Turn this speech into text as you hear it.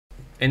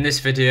In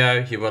this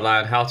video, you will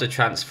learn how to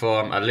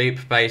transform a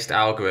loop-based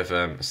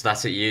algorithm so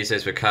that it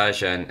uses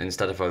recursion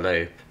instead of a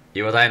loop.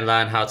 You will then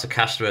learn how to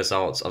cache the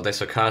results of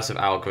this recursive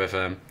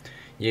algorithm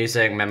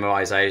using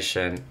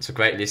memoization to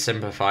greatly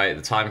simplify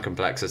the time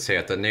complexity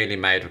of the newly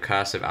made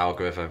recursive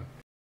algorithm.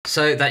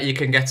 So that you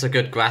can get a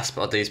good grasp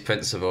of these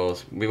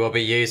principles, we will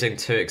be using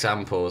two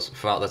examples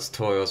throughout the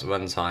tutorial's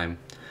runtime.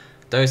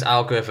 Those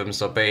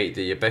algorithms will be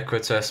the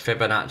ubiquitous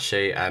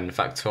Fibonacci and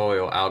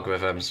Factorial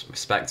algorithms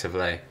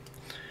respectively.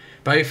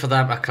 Both of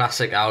them are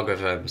classic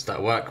algorithms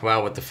that work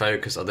well with the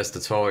focus of this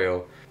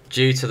tutorial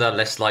due to their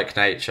list-like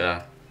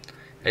nature.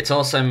 It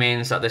also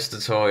means that this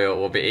tutorial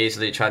will be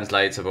easily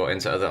translatable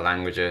into other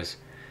languages.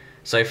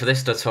 So for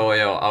this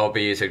tutorial I will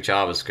be using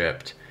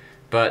JavaScript,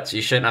 but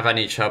you shouldn't have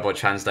any trouble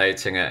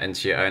translating it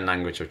into your own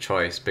language of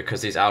choice because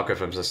these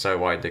algorithms are so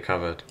widely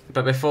covered.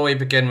 But before we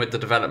begin with the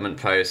development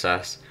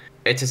process,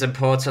 it is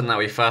important that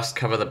we first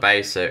cover the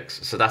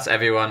basics so that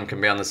everyone can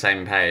be on the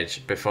same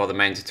page before the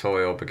main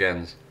tutorial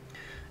begins.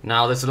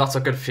 Now there's a lot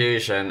of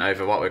confusion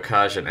over what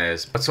recursion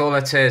is, but all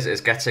it is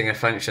getting a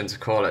function to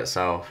call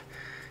itself.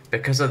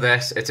 Because of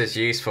this, it is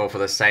useful for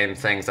the same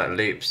things that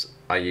loops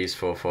are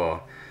useful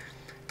for.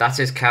 That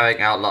is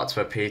carrying out lots of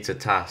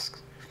repeated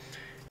tasks.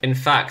 In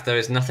fact, there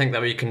is nothing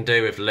that we can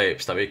do with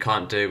loops that we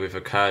can't do with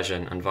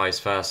recursion and vice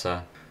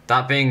versa.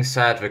 That being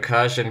said,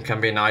 recursion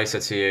can be nicer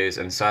to use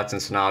in certain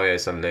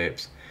scenarios than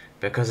loops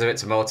because of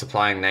its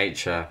multiplying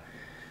nature.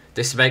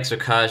 This makes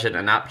recursion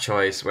an apt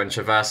choice when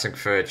traversing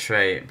through a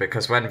tree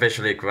because when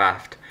visually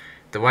graphed,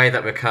 the way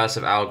that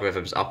recursive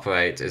algorithms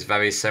operate is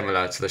very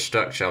similar to the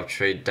structure of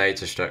tree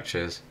data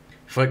structures.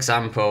 For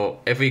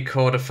example, if we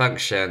called a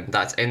function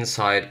that's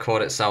inside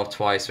called itself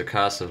twice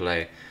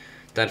recursively,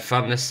 then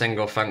from this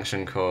single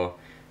function call,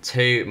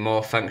 two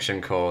more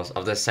function calls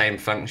of the same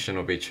function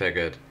will be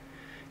triggered.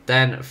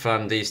 Then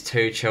from these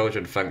two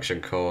children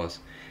function calls,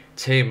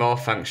 two more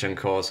function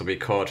calls will be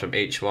called from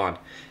each one,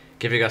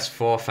 giving us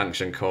 4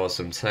 function calls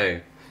from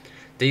 2.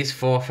 These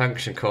 4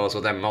 function calls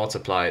will then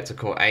multiply to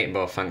call 8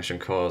 more function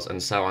calls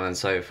and so on and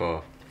so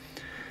forth.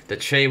 The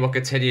tree will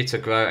continue to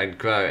grow and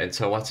grow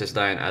until what is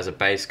known as a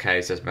base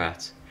case is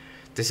met.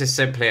 This is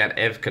simply an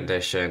if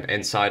condition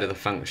inside of the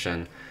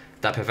function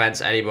that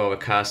prevents any more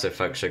recursive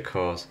function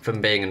calls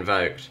from being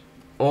invoked.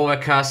 All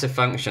recursive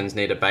functions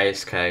need a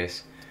base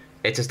case.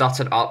 It is not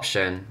an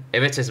option.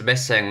 If it is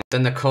missing,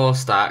 then the call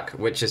stack,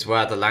 which is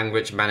where the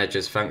language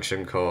manages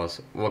function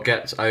calls, will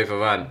get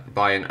overrun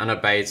by an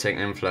unabating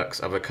influx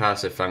of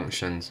recursive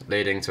functions,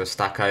 leading to a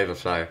stack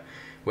overflow,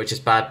 which is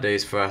bad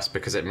news for us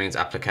because it means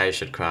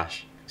application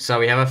crash. So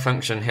we have a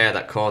function here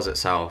that calls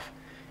itself.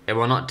 It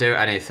will not do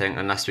anything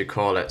unless we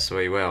call it, so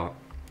we will.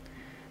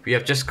 We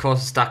have just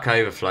caused a stack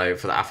overflow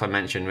for the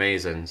aforementioned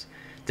reasons.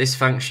 This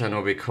function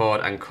will be called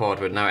and called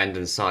with no end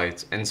in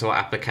sight until our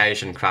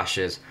application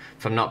crashes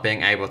from not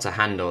being able to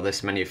handle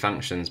this many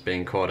functions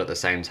being called at the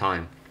same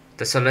time.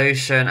 The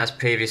solution, as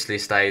previously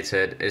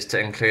stated, is to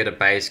include a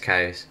base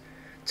case.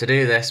 To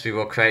do this, we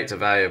will create a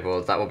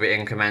variable that will be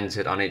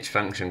incremented on each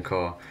function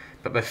call,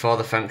 but before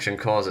the function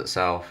calls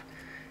itself.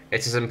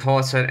 It is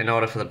important in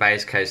order for the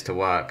base case to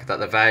work that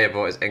the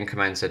variable is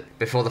incremented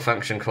before the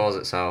function calls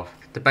itself.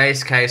 The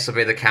base case will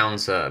be the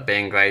counter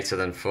being greater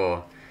than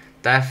 4.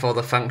 Therefore,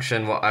 the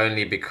function will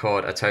only be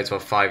called a total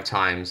of 5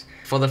 times.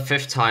 For the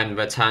 5th time, the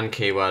return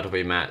keyword will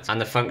be met,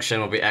 and the function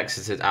will be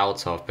exited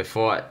out of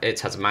before it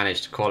has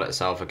managed to call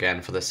itself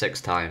again for the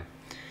 6th time.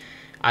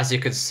 As you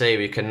can see,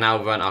 we can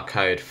now run our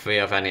code free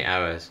of any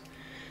errors.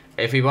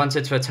 If we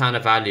wanted to return a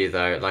value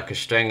though, like a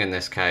string in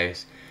this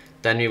case,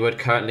 then we would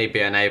currently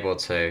be unable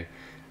to.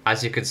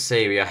 As you can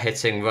see, we are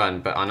hitting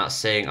run but are not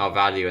seeing our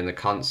value in the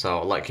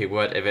console like you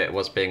would if it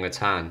was being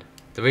returned.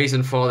 The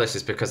reason for this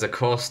is because the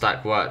call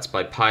stack works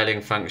by piling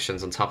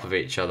functions on top of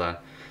each other.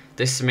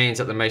 This means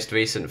that the most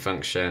recent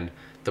function,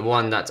 the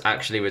one that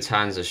actually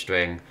returns a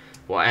string,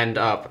 will end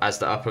up as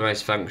the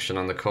uppermost function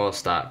on the call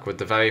stack with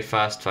the very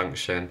first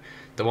function,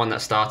 the one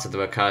that started the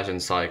recursion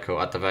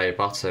cycle, at the very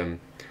bottom.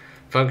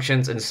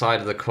 Functions inside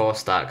of the call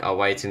stack are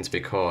waiting to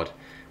be called.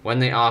 When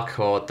they are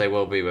called, they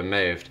will be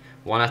removed,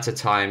 one at a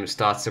time,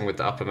 starting with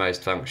the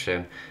uppermost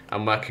function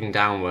and working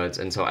downwards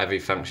until every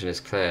function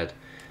is cleared.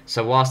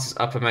 So whilst this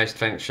uppermost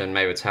function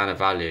may return a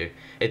value,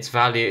 its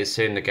value is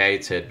soon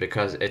negated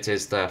because it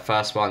is the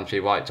first one to be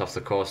wiped off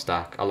the call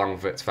stack along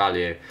with its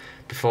value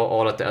before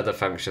all of the other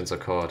functions are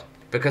called.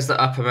 Because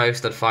the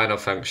uppermost and final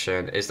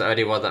function is the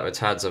only one that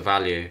returns a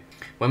value,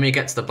 when we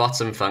get to the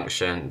bottom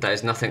function there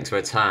is nothing to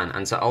return,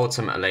 and so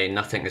ultimately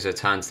nothing is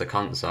returned to the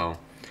console.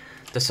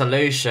 The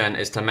solution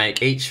is to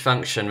make each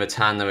function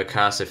return the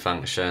recursive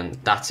function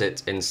that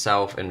it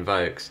itself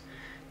invokes.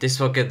 This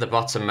will give the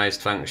bottommost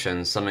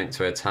function something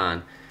to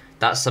return.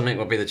 That something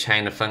will be the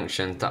chain of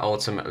functions that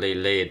ultimately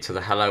lead to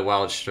the hello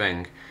world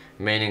string,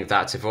 meaning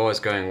that if all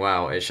is going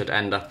well, it should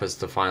end up as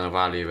the final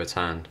value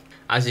returned.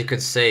 As you can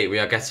see, we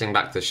are getting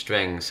back the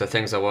string, so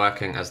things are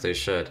working as they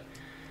should.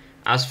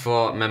 As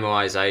for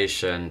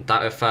memoization,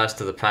 that refers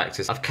to the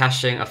practice of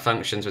caching a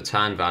function's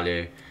return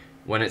value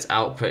when its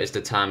output is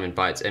determined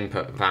by its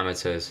input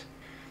parameters.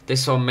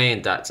 This will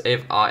mean that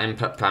if our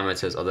input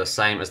parameters are the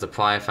same as the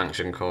prior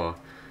function call,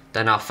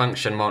 then our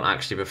function won't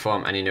actually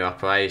perform any new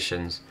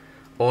operations.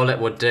 All it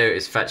would do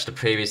is fetch the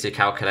previously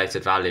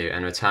calculated value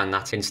and return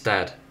that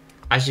instead.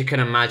 As you can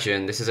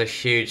imagine, this is a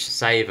huge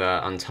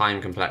saver on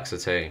time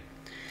complexity.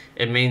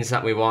 It means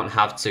that we won't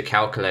have to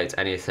calculate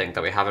anything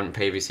that we haven't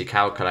previously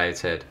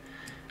calculated.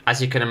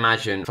 As you can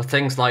imagine, for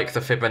things like the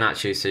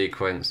Fibonacci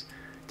sequence,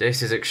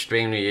 this is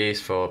extremely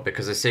useful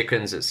because the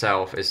sequence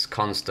itself is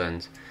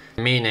constant,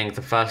 meaning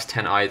the first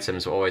 10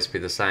 items will always be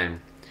the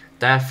same.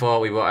 Therefore,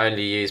 we will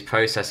only use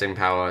processing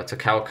power to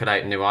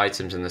calculate new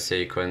items in the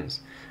sequence,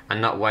 and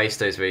not waste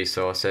those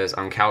resources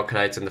on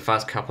calculating the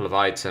first couple of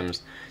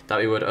items that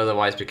we would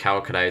otherwise be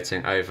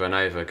calculating over and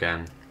over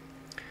again.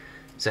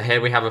 So here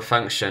we have a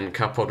function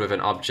coupled with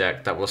an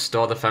object that will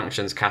store the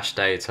function's cache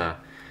data.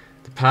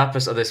 The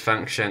purpose of this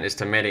function is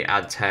to merely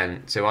add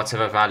 10 to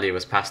whatever value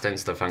was passed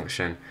into the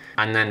function,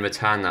 and then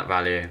return that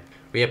value.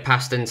 We have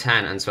passed in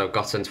 10 and so have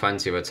gotten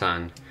 20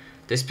 returned.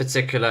 This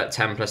particular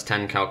 10 plus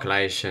 10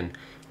 calculation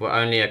will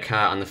only occur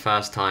on the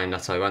first time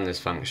that I run this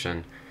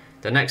function.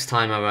 The next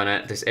time I run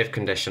it, this if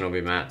condition will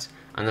be met,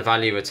 and the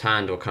value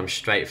returned will come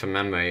straight from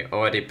memory,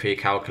 already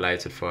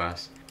pre-calculated for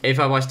us. If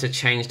I was to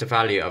change the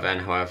value of n,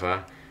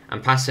 however,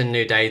 and pass in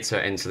new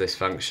data into this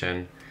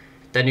function,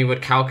 then you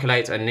would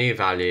calculate a new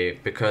value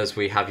because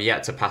we have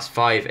yet to pass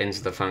 5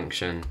 into the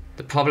function.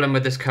 The problem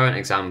with this current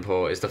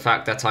example is the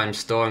fact that I'm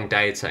storing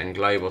data in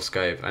global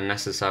scope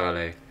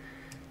unnecessarily.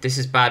 This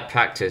is bad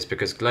practice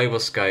because global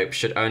scope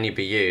should only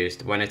be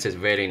used when it is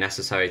really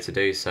necessary to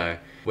do so,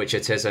 which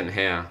it isn't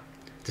here.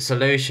 The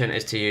solution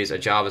is to use a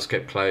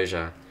JavaScript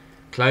closure.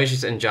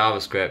 Closures in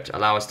JavaScript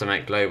allow us to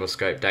make global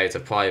scope data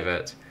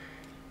private.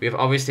 We have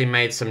obviously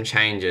made some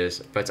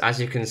changes, but as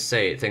you can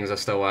see, things are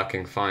still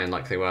working fine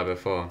like they were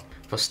before.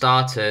 For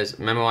starters,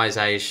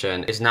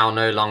 memoization is now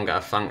no longer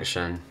a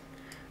function.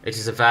 It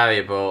is a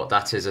variable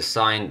that is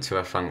assigned to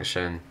a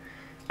function.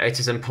 It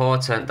is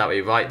important that we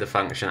write the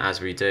function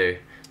as we do,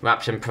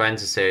 wrapped in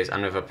parentheses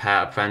and with a pair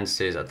of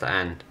parentheses at the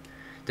end.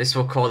 This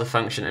will call the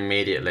function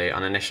immediately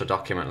on initial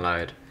document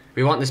load.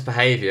 We want this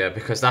behavior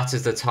because that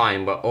is the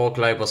time where all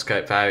global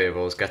scope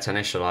variables get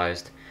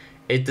initialized.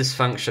 If this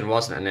function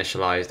wasn't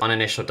initialized on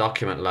initial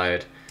document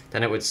load,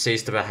 then it would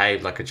cease to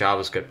behave like a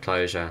JavaScript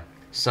closure.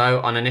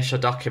 So on initial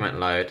document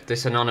load,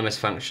 this anonymous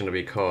function will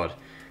be called.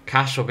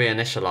 Cache will be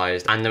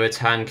initialized and the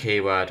return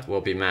keyword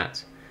will be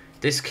met.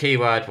 This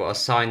keyword will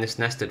assign this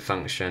nested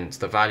function to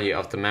the value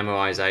of the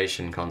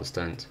memoization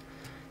constant.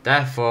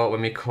 Therefore,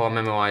 when we call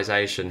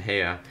memoization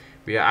here,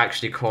 we are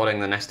actually calling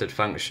the nested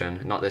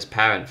function, not this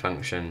parent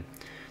function.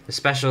 The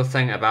special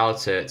thing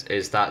about it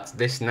is that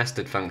this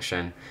nested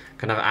function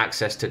can have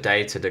access to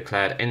data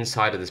declared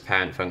inside of this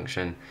parent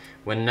function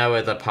when no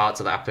other parts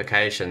of the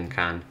application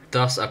can.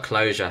 Thus, a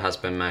closure has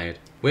been made.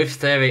 With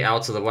theory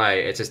out of the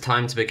way, it is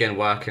time to begin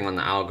working on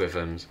the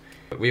algorithms.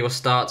 We will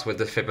start with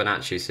the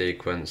Fibonacci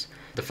sequence.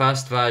 The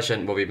first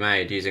version will be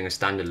made using a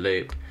standard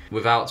loop,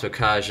 without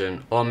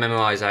recursion or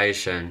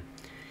memoization.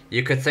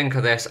 You could think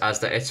of this as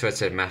the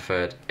iterative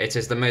method. It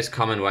is the most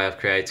common way of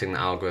creating the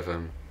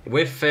algorithm.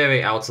 With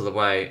theory out of the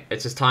way,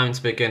 it is time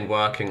to begin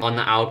working on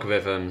the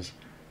algorithms.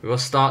 We will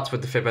start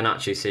with the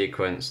Fibonacci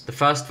sequence. The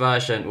first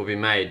version will be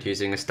made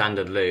using a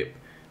standard loop,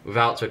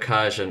 without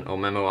recursion or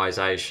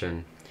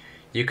memoization.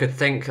 You could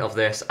think of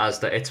this as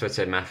the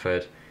iterative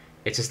method.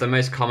 It is the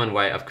most common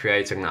way of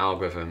creating the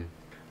algorithm.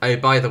 Oh,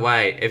 by the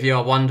way, if you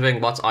are wondering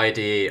what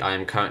IDE I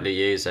am currently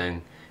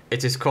using,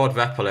 it is called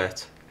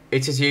Replit.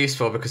 It is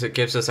useful because it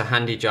gives us a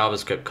handy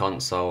JavaScript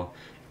console,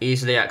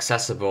 easily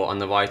accessible on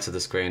the right of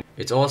the screen.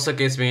 It also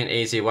gives me an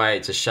easy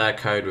way to share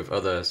code with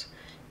others,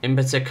 in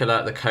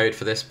particular the code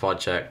for this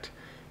project,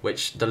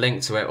 which the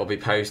link to it will be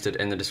posted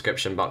in the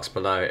description box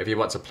below if you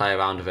want to play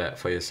around with it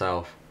for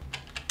yourself.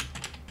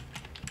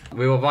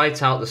 We will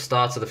write out the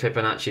start of the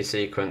Fibonacci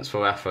sequence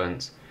for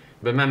reference.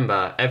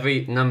 Remember,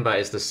 every number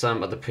is the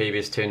sum of the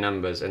previous two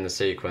numbers in the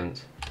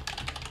sequence.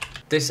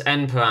 This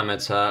n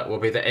parameter will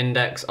be the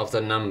index of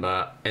the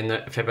number in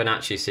the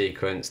Fibonacci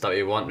sequence that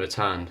we want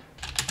returned.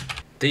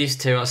 These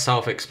two are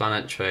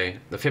self-explanatory.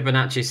 The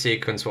Fibonacci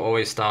sequence will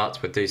always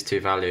start with these two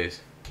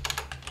values.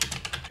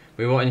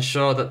 We will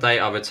ensure that they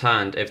are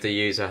returned if the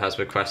user has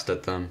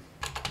requested them.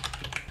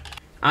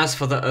 As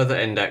for the other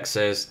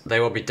indexes, they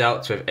will be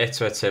dealt with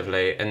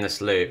iteratively in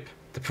this loop.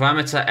 The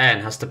parameter n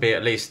has to be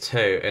at least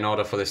 2 in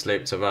order for this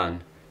loop to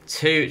run.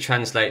 2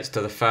 translates to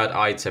the third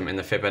item in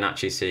the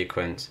Fibonacci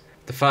sequence,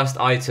 the first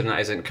item that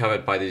isn't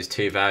covered by these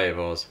two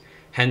variables,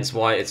 hence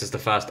why it is the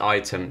first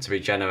item to be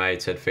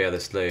generated via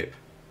this loop.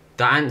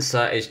 The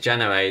answer is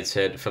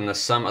generated from the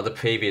sum of the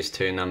previous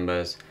two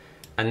numbers,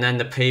 and then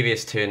the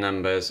previous two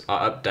numbers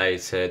are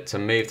updated to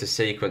move the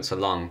sequence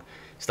along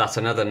so that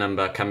another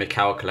number can be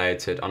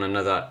calculated on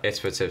another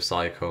iterative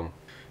cycle.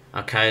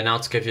 Okay, now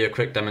to give you a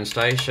quick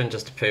demonstration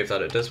just to prove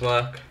that it does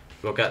work.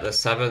 We'll get the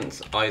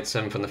 7th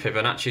item from the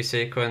Fibonacci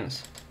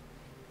sequence.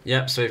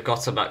 Yep, so we've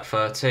got it back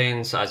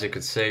 13, so as you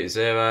can see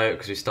 0,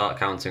 because we start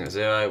counting at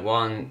 0,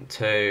 1,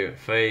 2,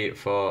 3,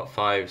 4,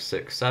 5,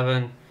 6,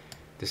 7.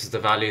 This is the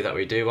value that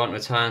we do want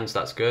returned, so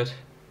that's good.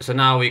 So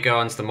now we go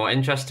on to the more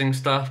interesting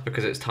stuff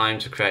because it's time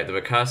to create the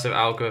recursive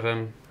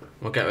algorithm.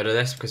 We'll get rid of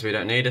this because we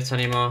don't need it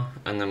anymore,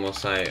 and then we'll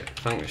say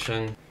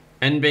function.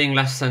 N being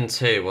less than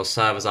 2 will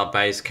serve as our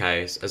base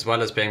case, as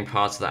well as being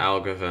part of the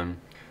algorithm.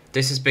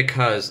 This is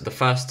because the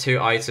first two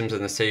items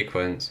in the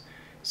sequence,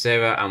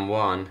 0 and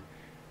 1,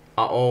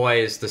 are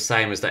always the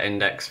same as the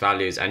index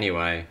values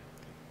anyway.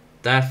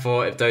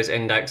 Therefore, if those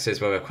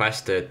indexes were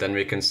requested, then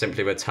we can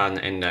simply return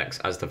the index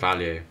as the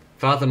value.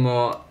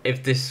 Furthermore,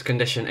 if this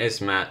condition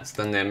is met,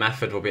 then the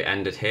method will be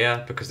ended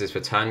here because this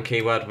return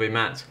keyword will be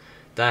met.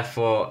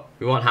 Therefore,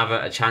 we won't have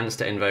a chance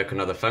to invoke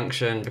another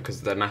function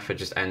because the method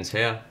just ends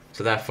here.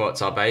 So therefore,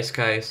 it's our base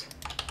case.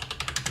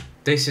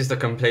 This is the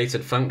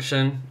completed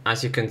function.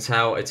 As you can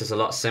tell, it is a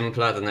lot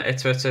simpler than the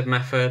iterative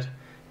method.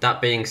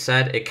 That being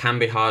said, it can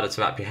be harder to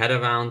wrap your head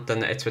around than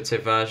the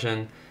iterative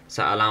version,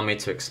 so allow me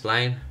to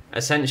explain.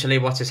 Essentially,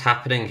 what is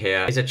happening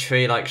here is a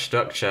tree-like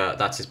structure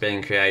that is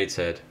being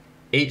created.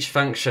 Each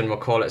function will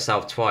call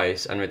itself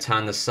twice and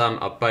return the sum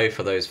of both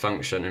of those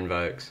function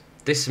invokes.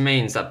 This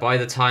means that by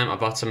the time our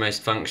bottommost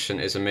function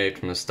is removed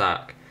from the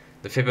stack,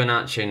 the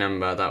Fibonacci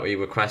number that we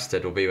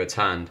requested will be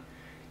returned.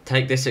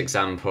 Take this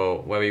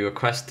example where we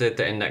requested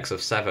the index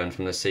of 7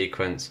 from the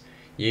sequence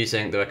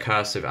using the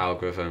recursive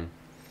algorithm.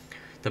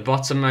 The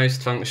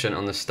bottommost function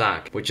on the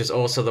stack, which is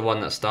also the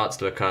one that starts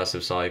the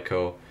recursive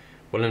cycle,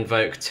 will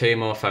invoke two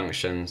more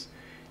functions.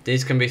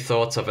 These can be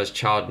thought of as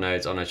child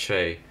nodes on a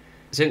tree.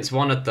 Since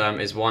one of them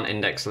is one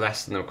index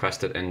less than the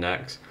requested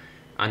index,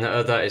 and the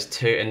other is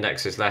 2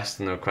 indexes less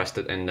than the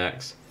requested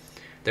index,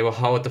 they will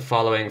hold the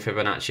following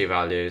Fibonacci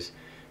values,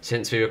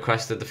 since we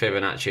requested the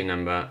Fibonacci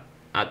number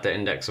at the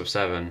index of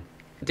 7.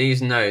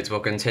 These nodes will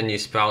continue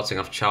sprouting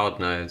off child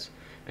nodes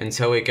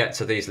until we get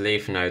to these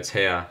leaf nodes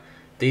here.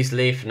 These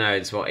leaf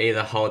nodes will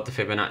either hold the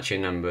Fibonacci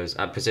numbers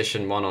at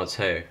position 1 or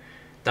 2.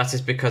 That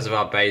is because of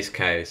our base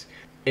case.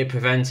 It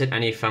prevented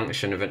any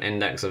function with an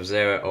index of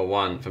 0 or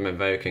 1 from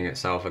invoking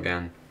itself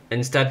again.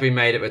 Instead, we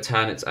made it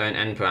return its own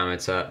n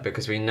parameter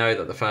because we know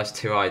that the first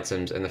two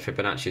items in the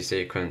Fibonacci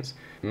sequence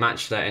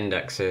match their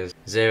indexes,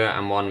 0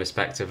 and 1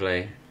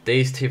 respectively.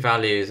 These two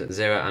values,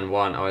 0 and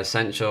 1, are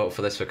essential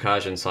for this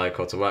recursion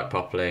cycle to work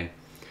properly.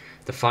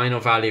 The final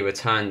value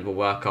returned will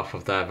work off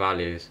of their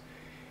values.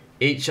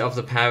 Each of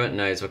the parent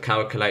nodes will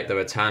calculate the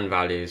return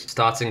values,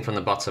 starting from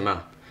the bottom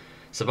up.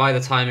 So by the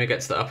time we get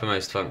to the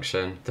uppermost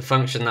function, the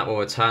function that will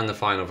return the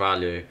final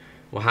value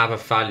will have a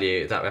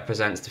value that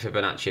represents the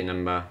Fibonacci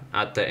number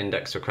at the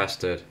index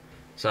requested.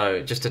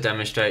 So just to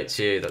demonstrate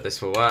to you that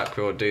this will work,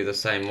 we will do the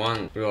same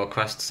one. We will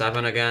request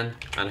 7 again,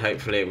 and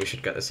hopefully we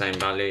should get the same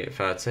value,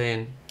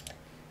 13.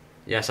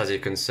 Yes, as you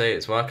can see,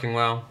 it's working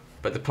well.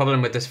 But the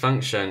problem with this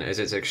function is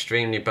its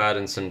extremely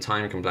burdensome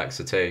time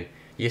complexity.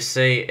 You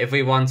see, if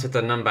we wanted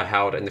the number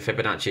held in the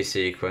Fibonacci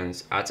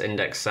sequence at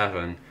index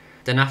 7,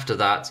 then after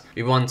that,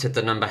 we wanted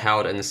the number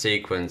held in the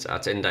sequence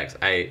at index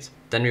 8.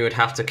 Then we would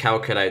have to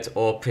calculate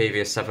all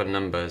previous 7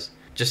 numbers,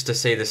 just to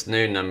see this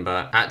new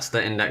number at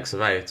the index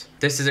of 8.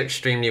 This is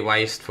extremely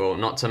wasteful,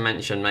 not to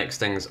mention makes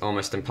things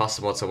almost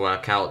impossible to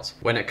work out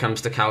when it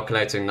comes to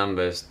calculating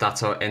numbers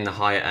that are in the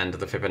higher end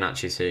of the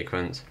Fibonacci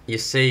sequence. You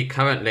see,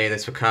 currently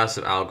this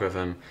recursive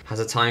algorithm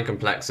has a time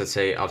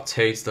complexity of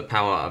 2 to the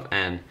power of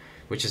n,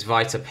 which is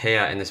right up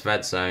here in this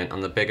red zone on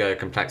the bigger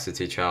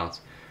complexity chart.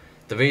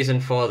 The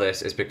reason for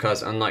this is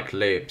because, unlike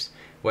loops,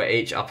 where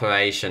each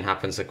operation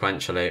happens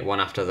sequentially, one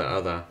after the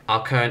other,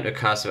 our current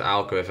recursive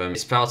algorithm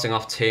is sprouting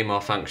off 2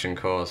 more function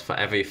calls for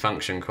every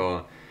function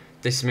call.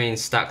 This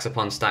means stacks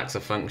upon stacks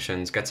of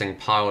functions getting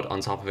piled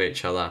on top of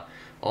each other,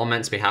 all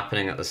meant to be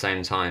happening at the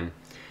same time.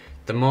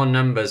 The more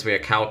numbers we are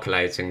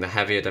calculating, the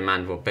heavier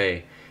demand will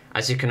be.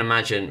 As you can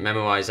imagine,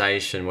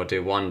 memoization will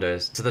do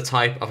wonders to the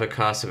type of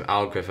recursive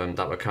algorithm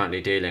that we're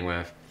currently dealing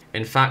with.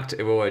 In fact,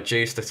 it will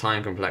reduce the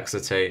time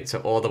complexity to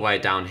all the way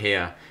down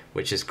here,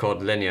 which is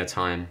called linear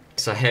time.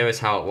 So here is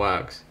how it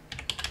works.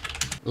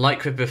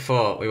 Like with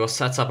before, we will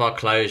set up our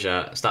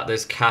closure so that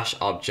this cache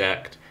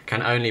object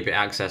can only be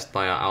accessed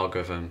by our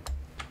algorithm.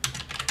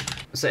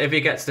 So if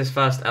we get to this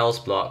first else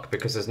block,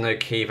 because there's no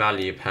key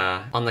value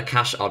pair on the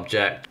cache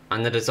object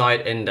and the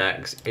desired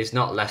index is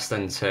not less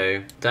than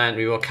 2, then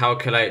we will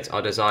calculate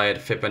our desired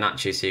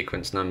Fibonacci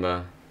sequence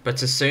number.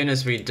 But as soon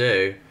as we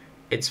do,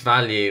 its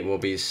value will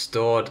be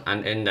stored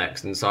and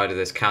indexed inside of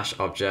this cache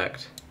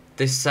object.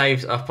 This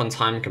saves up on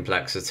time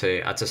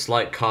complexity at a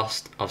slight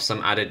cost of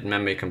some added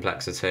memory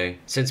complexity,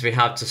 since we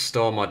have to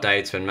store more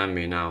data in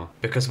memory now.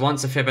 Because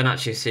once a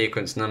Fibonacci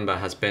sequence number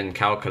has been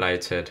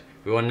calculated,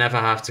 we will never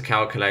have to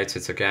calculate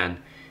it again,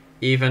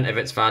 even if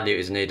its value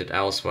is needed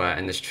elsewhere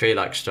in this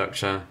tree-like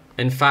structure.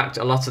 In fact,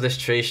 a lot of this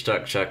tree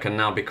structure can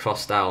now be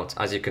crossed out.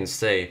 As you can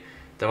see,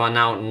 there are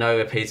now no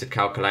repeated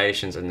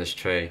calculations in this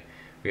tree.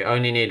 We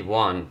only need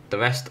one. The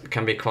rest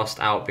can be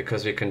crossed out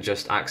because we can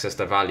just access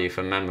the value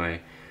from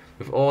memory.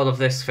 With all of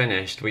this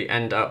finished, we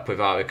end up with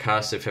our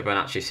recursive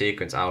Fibonacci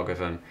sequence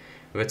algorithm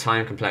with a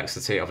time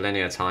complexity of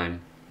linear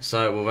time.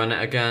 So we'll run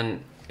it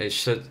again. It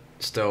should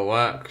still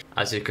work.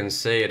 As you can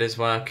see, it is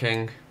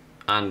working.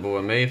 and we'll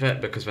remove it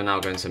because we're now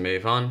going to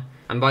move on.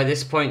 And by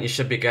this point you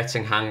should be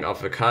getting hang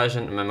of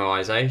recursion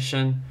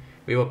memoization.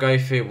 We will go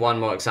through one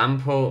more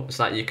example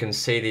so that you can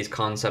see these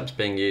concepts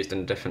being used in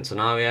a different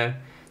scenario.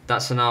 That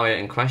scenario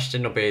in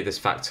question will be this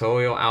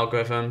factorial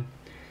algorithm.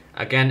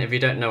 Again, if you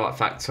don't know what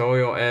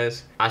factorial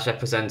is, as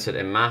represented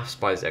in maths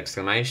by this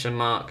exclamation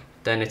mark,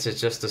 then it is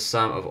just the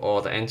sum of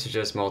all the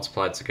integers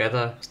multiplied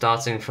together,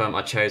 starting from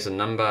our chosen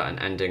number and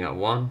ending at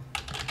 1.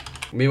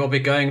 We will be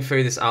going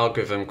through this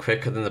algorithm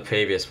quicker than the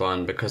previous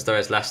one because there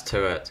is less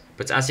to it.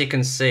 But as you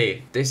can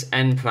see, this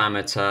n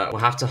parameter will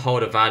have to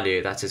hold a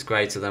value that is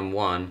greater than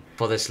 1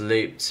 for this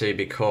loop to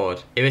be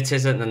called. If it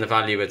isn't, then the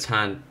value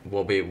returned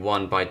will be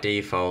 1 by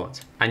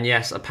default. And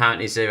yes,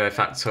 apparently 0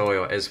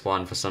 factorial is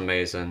 1 for some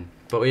reason.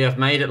 But we have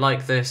made it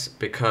like this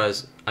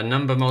because a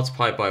number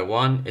multiplied by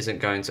 1 isn't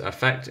going to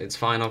affect its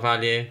final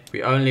value.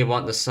 We only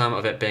want the sum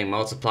of it being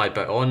multiplied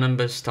by all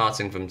numbers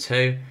starting from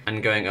 2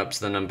 and going up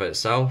to the number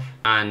itself.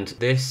 And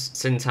this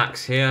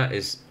syntax here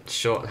is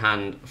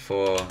shorthand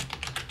for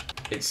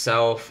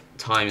itself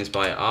times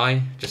by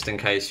I, just in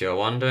case you're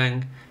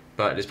wondering.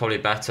 But it's probably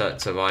better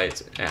to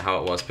write it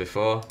how it was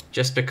before,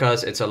 just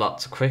because it's a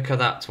lot quicker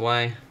that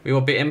way. We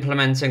will be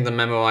implementing the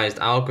memorized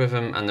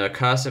algorithm and the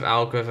recursive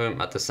algorithm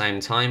at the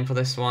same time for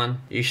this one.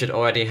 You should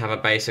already have a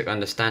basic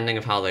understanding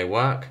of how they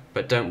work,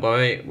 but don't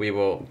worry, we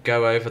will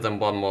go over them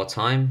one more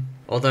time.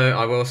 Although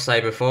I will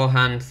say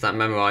beforehand that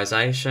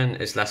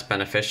memorization is less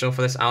beneficial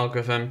for this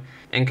algorithm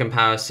in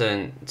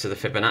comparison to the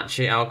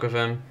Fibonacci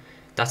algorithm.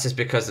 That is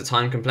because the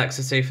time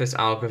complexity for this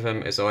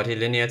algorithm is already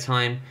linear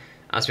time,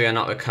 as we are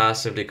not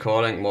recursively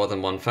calling more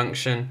than one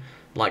function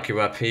like we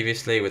were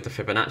previously with the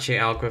Fibonacci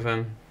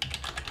algorithm.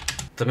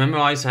 The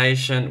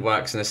memoization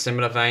works in a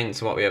similar vein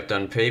to what we have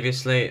done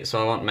previously,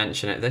 so I won't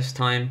mention it this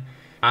time.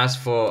 As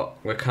for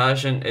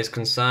recursion is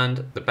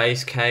concerned, the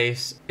base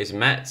case is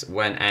met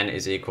when n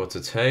is equal to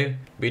 2.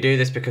 We do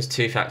this because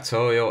 2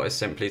 factorial is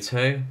simply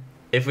 2.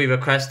 If we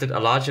requested a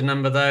larger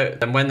number though,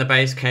 then when the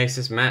base case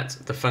is met,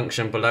 the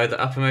function below the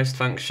uppermost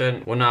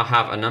function will now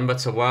have a number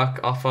to work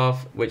off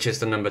of, which is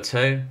the number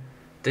 2.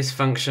 This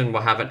function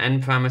will have an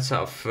n parameter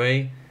of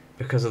 3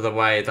 because of the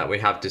way that we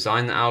have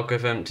designed the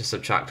algorithm to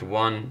subtract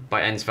 1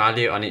 by n's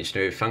value on each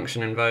new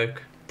function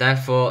invoke.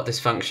 Therefore, this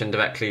function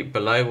directly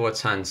below will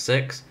return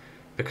 6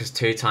 because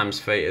 2 times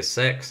 3 is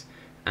 6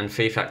 and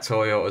 3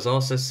 factorial is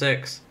also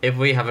 6. If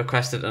we have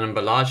requested a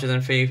number larger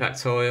than 3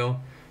 factorial,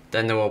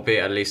 then there will be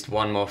at least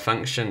one more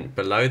function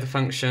below the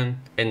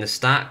function in the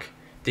stack.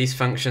 These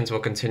functions will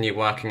continue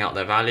working out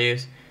their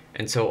values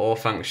until all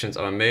functions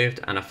are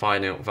removed and a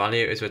final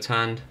value is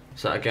returned.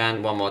 So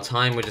again, one more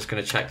time, we're just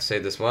going to check to see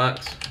if this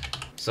works.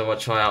 So we'll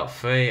try out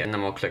 3 and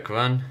then we'll click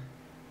run.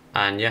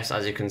 And yes,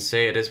 as you can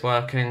see, it is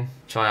working.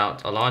 Try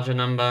out a larger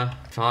number,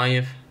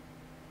 5.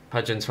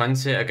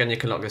 120, again you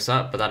can look this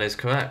up, but that is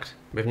correct.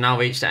 We've now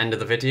reached the end of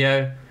the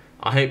video.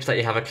 I hope that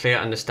you have a clear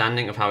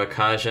understanding of how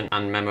recursion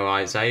and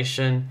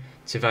memorization,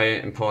 two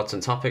very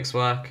important topics,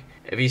 work.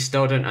 If you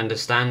still don't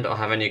understand or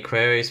have any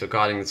queries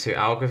regarding the two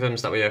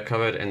algorithms that we have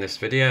covered in this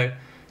video,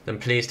 then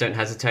please don't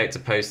hesitate to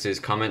post these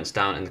comments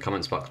down in the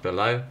comments box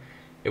below.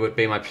 It would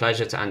be my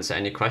pleasure to answer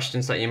any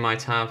questions that you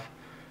might have.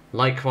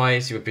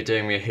 Likewise, you would be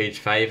doing me a huge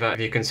favour if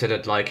you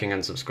considered liking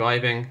and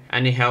subscribing.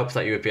 Any help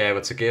that you would be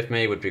able to give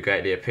me would be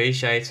greatly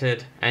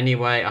appreciated.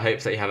 Anyway, I hope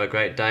that you have a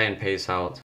great day and peace out.